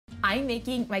I'm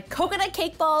making my coconut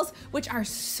cake balls, which are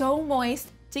so moist.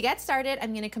 To get started,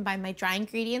 I'm gonna combine my dry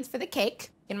ingredients for the cake.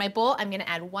 In my bowl, I'm gonna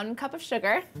add 1 cup of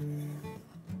sugar,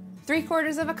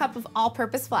 3/4 of a cup of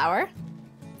all-purpose flour,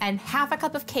 and 1/2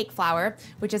 cup of cake flour,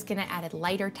 which is gonna add a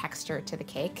lighter texture to the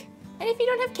cake. And if you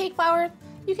don't have cake flour,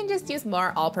 you can just use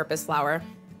more all-purpose flour.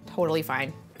 Totally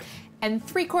fine. And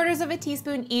 3/4 of a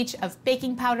teaspoon each of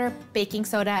baking powder, baking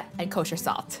soda, and kosher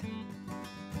salt.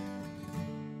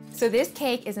 So this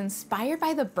cake is inspired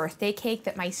by the birthday cake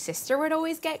that my sister would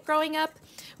always get growing up.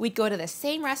 We'd go to the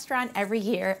same restaurant every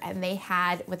year and they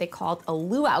had what they called a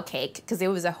luau cake because it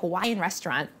was a Hawaiian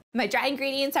restaurant. My dry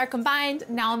ingredients are combined.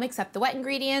 Now I'll mix up the wet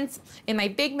ingredients. In my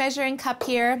big measuring cup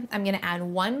here, I'm gonna add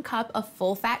 1 cup of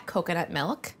full-fat coconut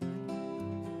milk.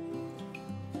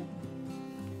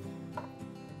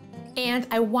 And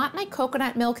I want my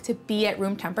coconut milk to be at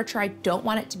room temperature. I don't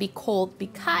want it to be cold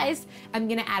because I'm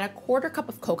gonna add 1/4 cup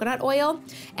of coconut oil,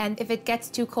 and if it gets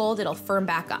too cold, it'll firm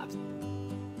back up.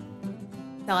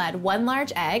 I'll add 1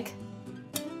 large egg.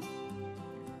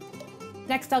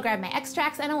 Next, I'll grab my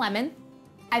extracts and a lemon.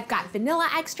 I've got vanilla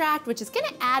extract, which is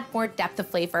gonna add more depth of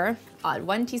flavor. I'll add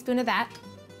 1 teaspoon of that,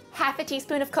 1/2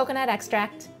 teaspoon of coconut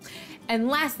extract. And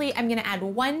lastly, I'm gonna add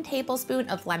 1 tablespoon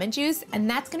of lemon juice, and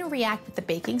that's gonna react with the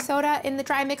baking soda in the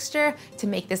dry mixture to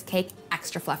make this cake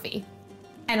extra fluffy.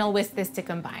 And I'll whisk this to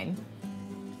combine.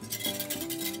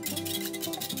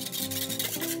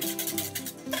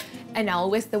 And now I'll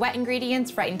whisk the wet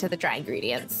ingredients right into the dry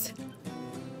ingredients.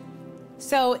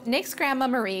 So Nick's grandma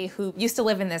Marie, who used to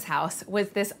live in this house,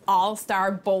 was this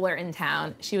all-star bowler in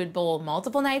town. She would bowl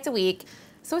multiple nights a week.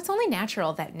 So it's only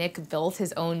natural that Nick built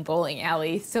his own bowling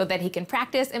alley so that he can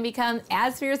practice and become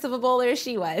as fierce of a bowler as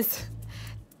she was.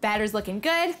 Batter's looking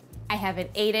good. I have an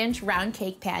 8-inch round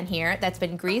cake pan here that's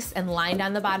been greased and lined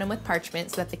on the bottom with parchment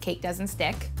so that the cake doesn't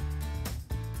stick.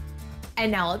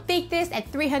 And now I'll bake this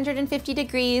at 350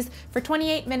 degrees for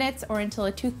 28 minutes or until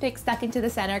a toothpick stuck into the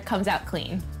center comes out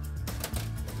clean.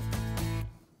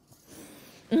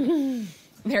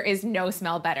 There is no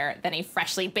smell better than a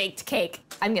freshly baked cake.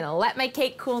 I'm gonna let my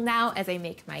cake cool now as I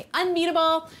make my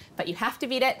unbeatable, but you have to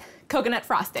beat it, coconut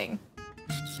frosting.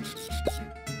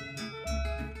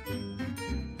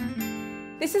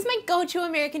 This is my go-to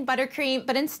American buttercream,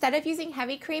 but instead of using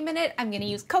heavy cream in it, I'm gonna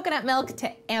use coconut milk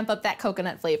to amp up that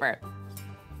coconut flavor.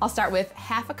 I'll start with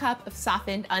 1/2 cup of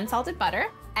softened unsalted butter,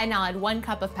 and I'll add 1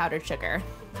 cup of powdered sugar.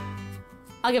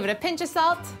 I'll give it a pinch of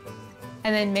salt,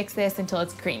 and then mix this until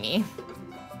it's creamy.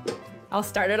 I'll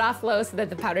start it off low so that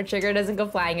the powdered sugar doesn't go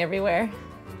flying everywhere.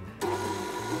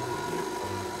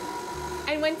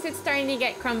 And once it's starting to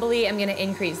get crumbly, I'm gonna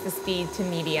increase the speed to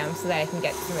medium so that I can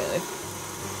get smooth.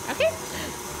 Okay?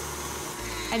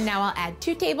 And now I'll add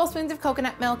 2 tablespoons of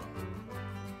coconut milk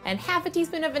and 1/2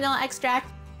 teaspoon of vanilla extract.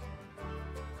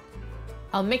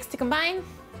 I'll mix to combine.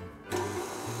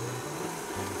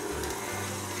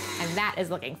 And that is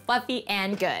looking fluffy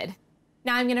and good.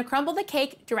 Now I'm gonna crumble the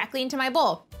cake directly into my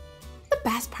bowl. The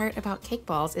best part about cake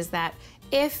balls is that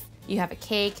if you have a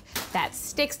cake that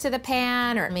sticks to the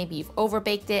pan or maybe you've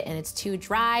overbaked it and it's too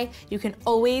dry, you can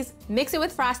always mix it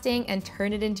with frosting and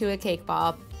turn it into a cake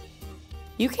ball.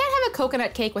 You can't have a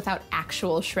coconut cake without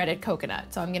actual shredded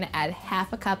coconut, so I'm gonna add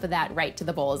 1/2 cup of that right to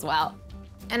the bowl as well.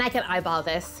 And I can eyeball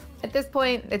this. At this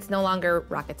point, it's no longer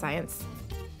rocket science.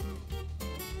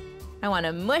 I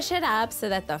wanna mush it up so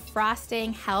that the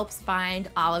frosting helps bind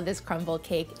all of this crumbled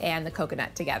cake and the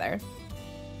coconut together.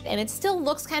 And it still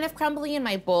looks kind of crumbly in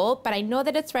my bowl, but I know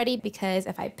that it's ready because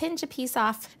if I pinch a piece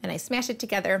off and I smash it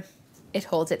together, it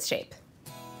holds its shape.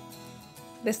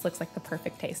 This looks like the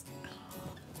perfect taste.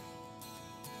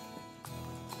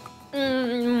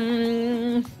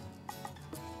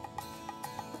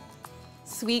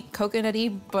 Sweet,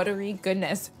 coconutty, buttery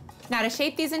goodness. Now to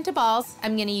shape these into balls,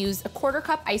 I'm gonna use a 1/4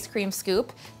 cup ice cream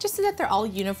scoop, just so that they're all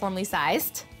uniformly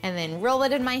sized, and then roll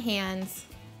it in my hands,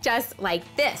 just like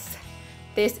this.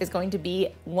 This is going to be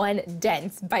one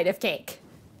dense bite of cake.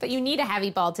 But you need a heavy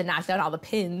ball to knock down all the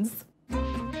pins.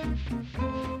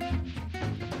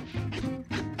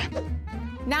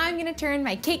 Now I'm gonna turn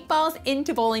my cake balls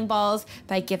into bowling balls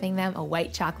by giving them a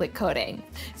white chocolate coating.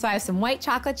 So I have some white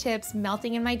chocolate chips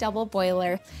melting in my double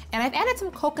boiler, and I've added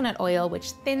some coconut oil,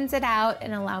 which thins it out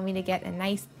and allows me to get a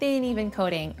nice thin, even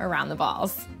coating around the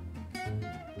balls.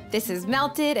 This is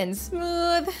melted and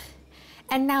smooth.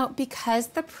 And now, because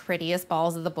the prettiest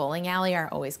balls of the bowling alley are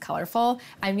always colorful,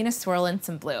 I'm gonna swirl in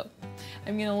some blue.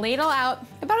 I'm gonna ladle out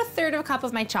about 1/3 of a cup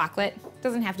of my chocolate.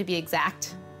 Doesn't have to be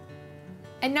exact.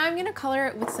 And now I'm gonna color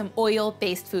it with some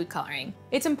oil-based food coloring.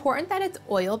 It's important that it's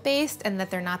oil-based and that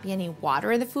there not be any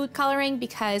water in the food coloring,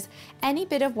 because any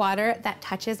bit of water that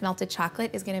touches melted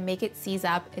chocolate is gonna make it seize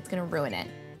up, it's gonna ruin it.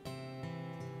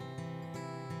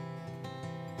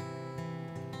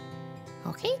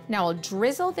 Okay, now I'll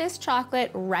drizzle this chocolate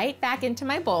right back into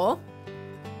my bowl.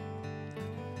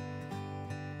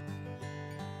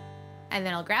 And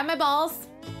then I'll grab my balls.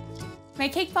 My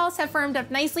cake balls have firmed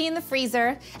up nicely in the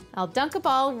freezer. I'll dunk a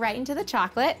ball right into the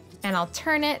chocolate and I'll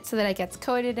turn it so that it gets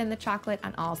coated in the chocolate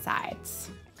on all sides.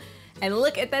 And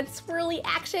look at that swirly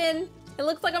action. It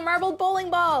looks like a marbled bowling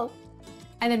ball.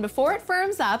 And then before it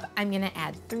firms up, I'm gonna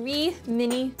add 3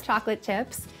 mini chocolate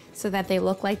chips so that they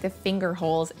look like the finger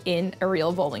holes in a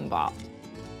real bowling ball.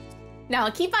 Now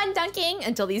I'll keep on dunking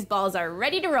until these balls are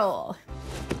ready to roll.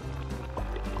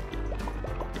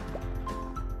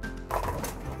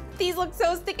 These look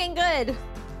so sticking good.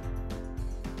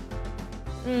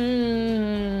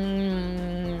 Mmm.